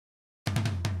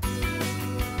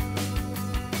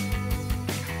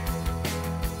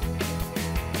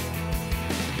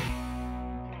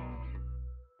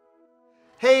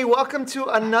Hey, welcome to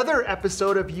another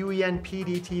episode of UEN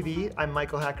PDTV. I'm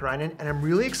Michael Hakkarainen, and I'm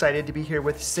really excited to be here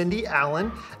with Cindy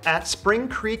Allen at Spring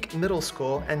Creek Middle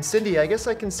School. And Cindy, I guess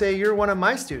I can say you're one of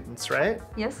my students, right?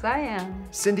 Yes, I am.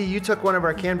 Cindy, you took one of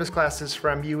our Canvas classes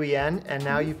from UEN, and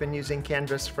now you've been using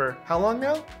Canvas for how long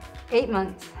now? 8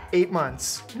 months. 8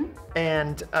 months.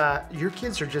 And your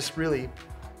kids are just really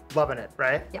loving it,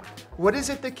 right? Yeah. What is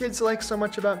it that kids like so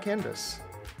much about Canvas?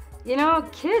 You know,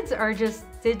 kids are just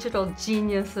digital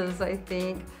geniuses, I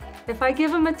think. If I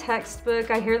give them a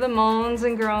textbook, I hear the moans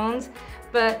and groans,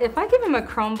 but if I give them a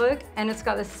Chromebook and it's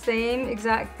got the same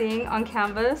exact thing on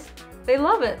Canvas, they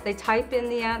love it. They type in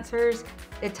the answers,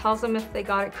 it tells them if they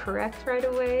got it correct right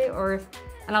away,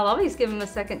 and I'll always give them a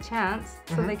second chance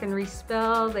so they can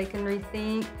respell, they can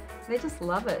rethink, they just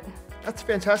love it. That's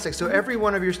fantastic. So every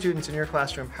one of your students in your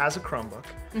classroom has a Chromebook,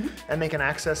 and they can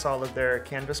access all of their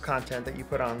Canvas content that you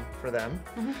put on for them.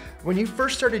 When you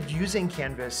first started using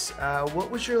Canvas,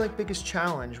 what was your biggest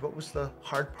challenge? What was the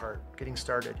hard part getting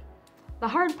started? The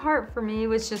hard part for me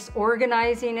was just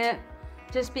organizing it,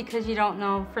 just because you don't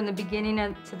know from the beginning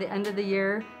to the end of the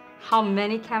year how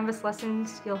many Canvas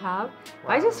lessons you'll have.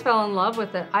 Wow. I just fell in love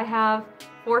with it. I have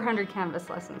 400 Canvas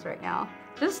lessons right now.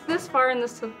 Just this far in the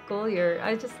school year,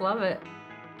 I just love it.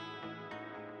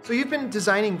 So you've been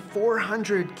designing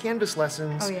 400 Canvas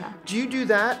lessons. Oh yeah. Do you do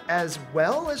that as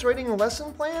well as writing a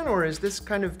lesson plan, or is this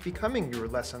kind of becoming your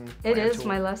lesson plan It is tool?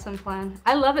 my lesson plan.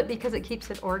 I love it because it keeps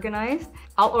it organized.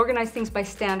 I'll organize things by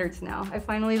standards now. I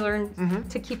finally learned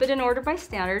to keep it in order by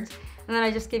standards, and then I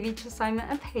just give each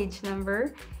assignment a page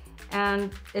number,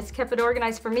 and it's kept it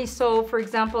organized for me. So for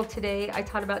example, today I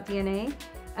taught about DNA,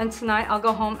 and tonight I'll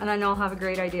go home and I know I'll have a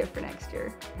great idea for next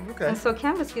year. Okay. And so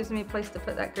Canvas gives me a place to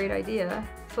put that great idea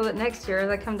so that next year as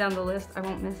I come down the list, I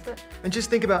won't miss it. And just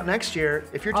think about next year,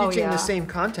 if you're teaching the same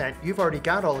content, you've already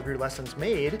got all of your lessons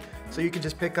made, so you can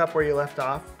just pick up where you left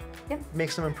off,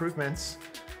 make some improvements.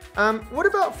 What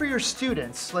about for your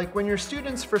students? Like when your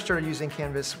students first started using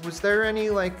Canvas, was there any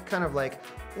kind of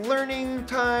learning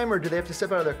time, or do they have to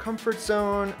step out of their comfort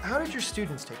zone? How did your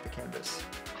students take the Canvas?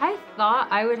 I thought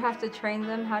I would have to train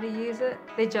them how to use it.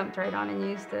 They jumped right on and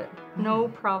used it. No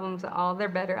problems at all. They're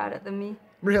better at it than me.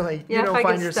 Really? Yeah, you don't if I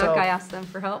find get yourself, stuck, I ask them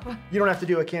for help. You don't have to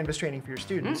do a Canvas training for your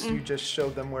students. You just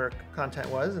showed them where content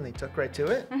was and they took right to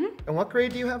it. And what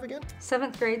grade do you have again?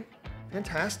 7th grade.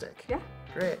 Fantastic. Yeah.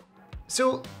 Great.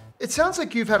 So it sounds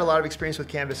like you've had a lot of experience with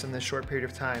Canvas in this short period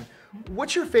of time.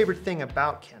 What's your favorite thing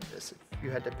about Canvas, if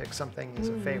you had to pick something as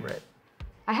a favorite?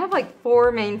 I have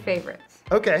 4 main favorites.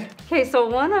 Okay. Okay, so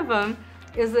one of them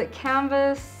is that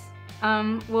Canvas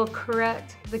will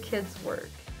correct the kids' work.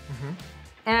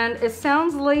 And it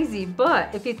sounds lazy,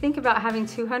 but if you think about having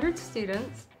 200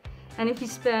 students, and if you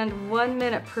spend 1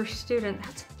 minute per student,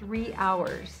 that's 3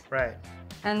 hours. Right.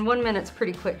 And 1 minute's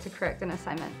pretty quick to correct an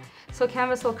assignment. So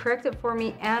Canvas will correct it for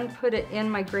me and put it in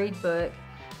my grade book.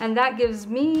 And that gives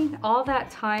me all that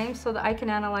time so that I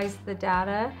can analyze the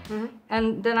data.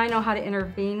 And then I know how to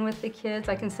intervene with the kids.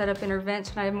 I can set up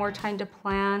intervention. I have more time to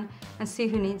plan and see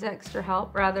who needs extra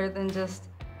help rather than just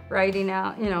writing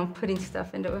out, putting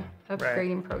stuff into a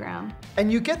grading program.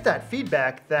 And you get that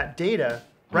feedback, that data,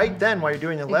 right then while you're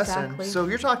doing the lesson. Exactly. So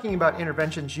you're talking about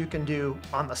interventions you can do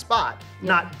on the spot,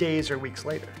 not days or weeks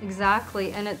later.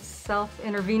 Exactly, and it's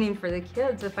self-intervening for the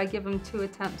kids. If I give them 2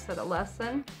 attempts at a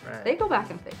lesson, they go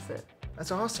back and fix it.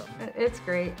 That's awesome. It's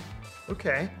great.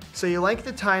 Okay, so you like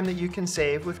the time that you can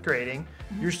save with grading.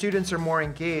 Your students are more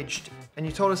engaged, and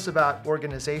you told us about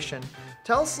organization.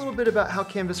 Tell us a little bit about how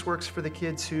Canvas works for the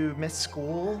kids who miss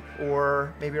school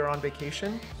or maybe are on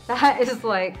vacation.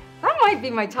 That might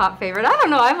be my top favorite. I don't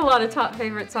know, I have a lot of top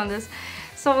favorites on this.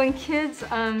 So when kids,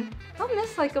 they'll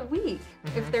miss a week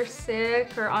if they're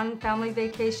sick or on family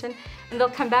vacation, and they'll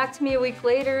come back to me a week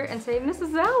later and say,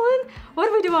 Mrs. Allen, what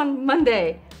did we do on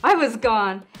Monday? I was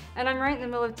gone. And I'm right in the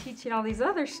middle of teaching all these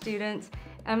other students,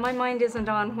 and my mind isn't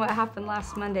on what happened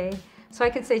last Monday. So I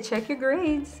can say, check your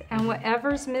grades, and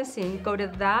whatever's missing, go to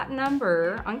that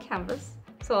number on Canvas.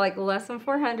 So lesson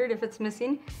 400, if it's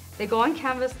missing, they go on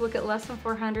Canvas, look at lesson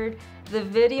 400. The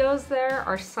videos there,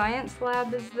 our science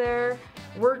lab is there,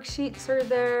 worksheets are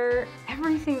there,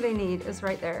 everything they need is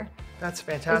right there. That's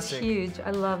fantastic. It's huge,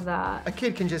 I love that. A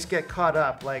kid can just get caught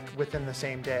up within the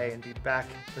same day and be back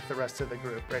with the rest of the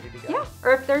group ready to go. Yeah,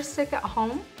 or if they're sick at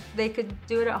home, they could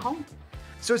do it at home.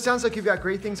 So it sounds like you've got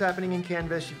great things happening in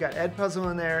Canvas. You've got Edpuzzle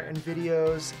in there and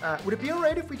videos. Would it be all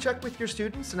right if we check with your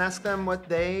students and ask them what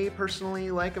they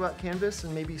personally like about Canvas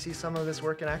and maybe see some of this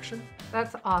work in action?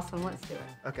 That's awesome, let's do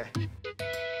it. Okay.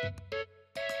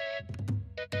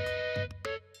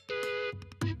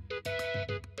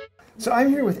 So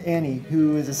I'm here with Annie,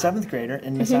 who is a 7th grader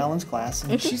in Miss Allen's class,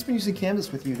 and she's been using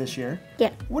Canvas with you this year. Yeah.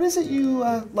 What is it you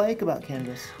like about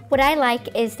Canvas? What I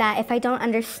like is that if I don't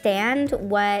understand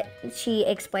what she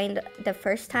explained the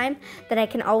first time, that I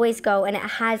can always go and it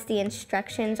has the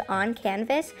instructions on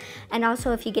Canvas. And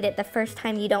also if you get it the first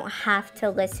time, you don't have to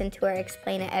listen to her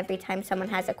explain it every time someone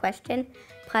has a question.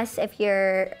 Plus, if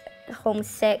you're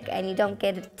homesick and you don't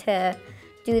get to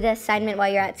do the assignment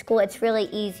while you're at school, it's really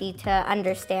easy to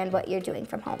understand what you're doing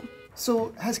from home.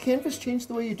 So has Canvas changed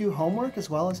the way you do homework as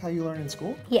well as how you learn in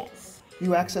school? Yes.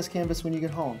 You access Canvas when you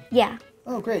get home? Yeah.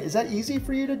 Oh, great. Is that easy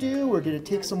for you to do, or did it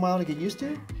take some while to get used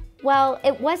to? Well,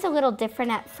 it was a little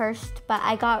different at first, but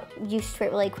I got used to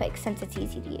it really quick since it's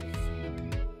easy to use.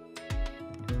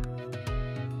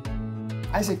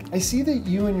 Isaac, I see that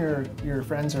you and your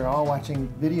friends are all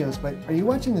watching videos, but are you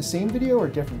watching the same video or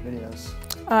different videos?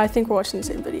 I think we're watching the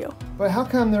same video. But how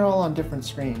come they're all on different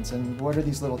screens, and what are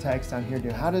these little tags down here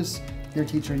do? How does your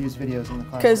teacher use videos in the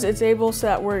classroom? Because it's able so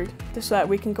that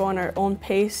we can go on our own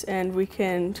pace, and we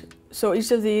can, so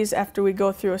each of these, after we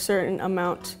go through a certain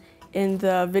amount in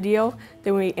the video,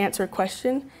 then we answer a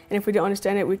question, and if we don't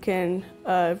understand it, we can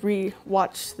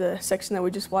re-watch the section that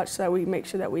we just watched so that we make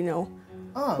sure that we know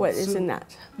what is in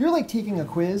that. You're like taking a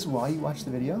quiz while you watch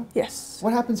the video? Yes.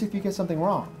 What happens if you get something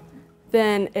wrong?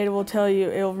 Then it will tell you,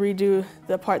 it will redo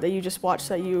the part that you just watched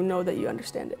so that you know that you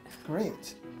understand it.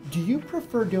 Great. Do you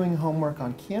prefer doing homework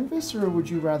on Canvas, or would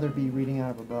you rather be reading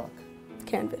out of a book?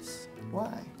 Canvas.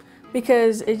 Why?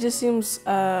 Because it just seems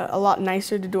a lot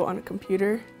nicer to do it on a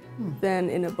computer than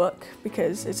in a book,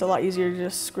 because it's a lot easier to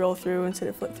just scroll through instead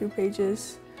of flip through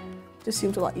pages. It just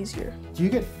seems a lot easier. Do you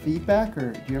get feedback,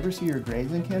 or do you ever see your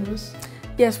grades in Canvas?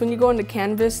 Yes, when you go into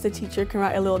Canvas, the teacher can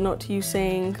write a little note to you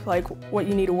saying like what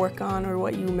you need to work on or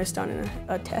what you missed on in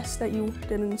a test that you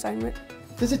did an assignment.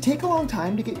 Does it take a long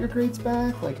time to get your grades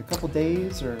back, like a couple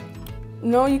days, or?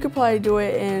 No, you could probably do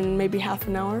it in maybe half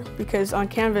an hour, because on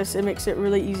Canvas it makes it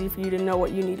really easy for you to know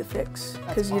what you need to fix,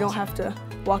 because you don't have to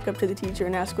walk up to the teacher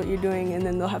and ask what you're doing, and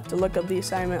then they'll have to look up the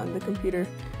assignment on the computer,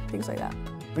 things like that.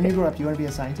 When you grow up, do you want to be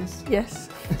a scientist? Yes.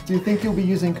 Do you think you'll be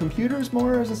using computers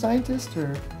more as a scientist,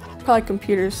 or? Probably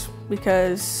computers,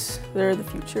 because they're the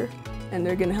future and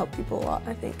they're going to help people a lot,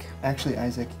 I think. Actually,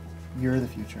 Isaac, you're the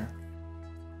future.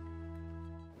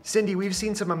 Cindy, we've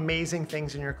seen some amazing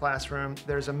things in your classroom.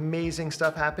 There's amazing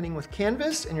stuff happening with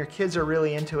Canvas, and your kids are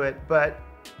really into it, but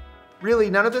really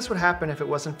none of this would happen if it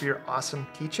wasn't for your awesome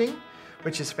teaching,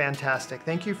 which is fantastic.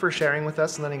 Thank you for sharing with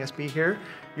us and letting us be here.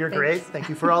 You're great. Thank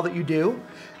you for all that you do.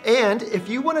 And if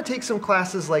you want to take some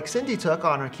classes like Cindy took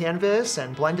on our Canvas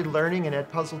and blended learning and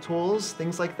Edpuzzle tools,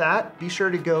 things like that, be sure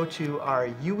to go to our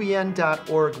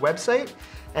UEN.org website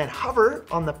and hover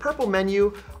on the purple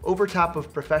menu over top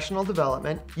of professional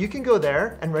development. You can go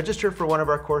there and register for one of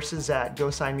our courses at Go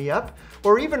Sign Me Up,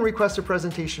 or even request a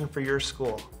presentation for your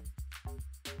school.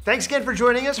 Thanks again for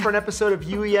joining us for an episode of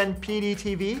UEN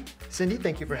PDTV. Cindy,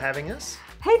 thank you for having us.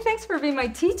 Hey, thanks for being my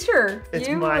teacher.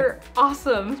 You were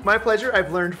awesome. It's my pleasure.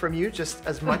 I've learned from you just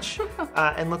as much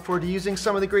and look forward to using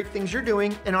some of the great things you're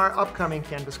doing in our upcoming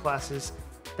Canvas classes.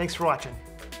 Thanks for watching.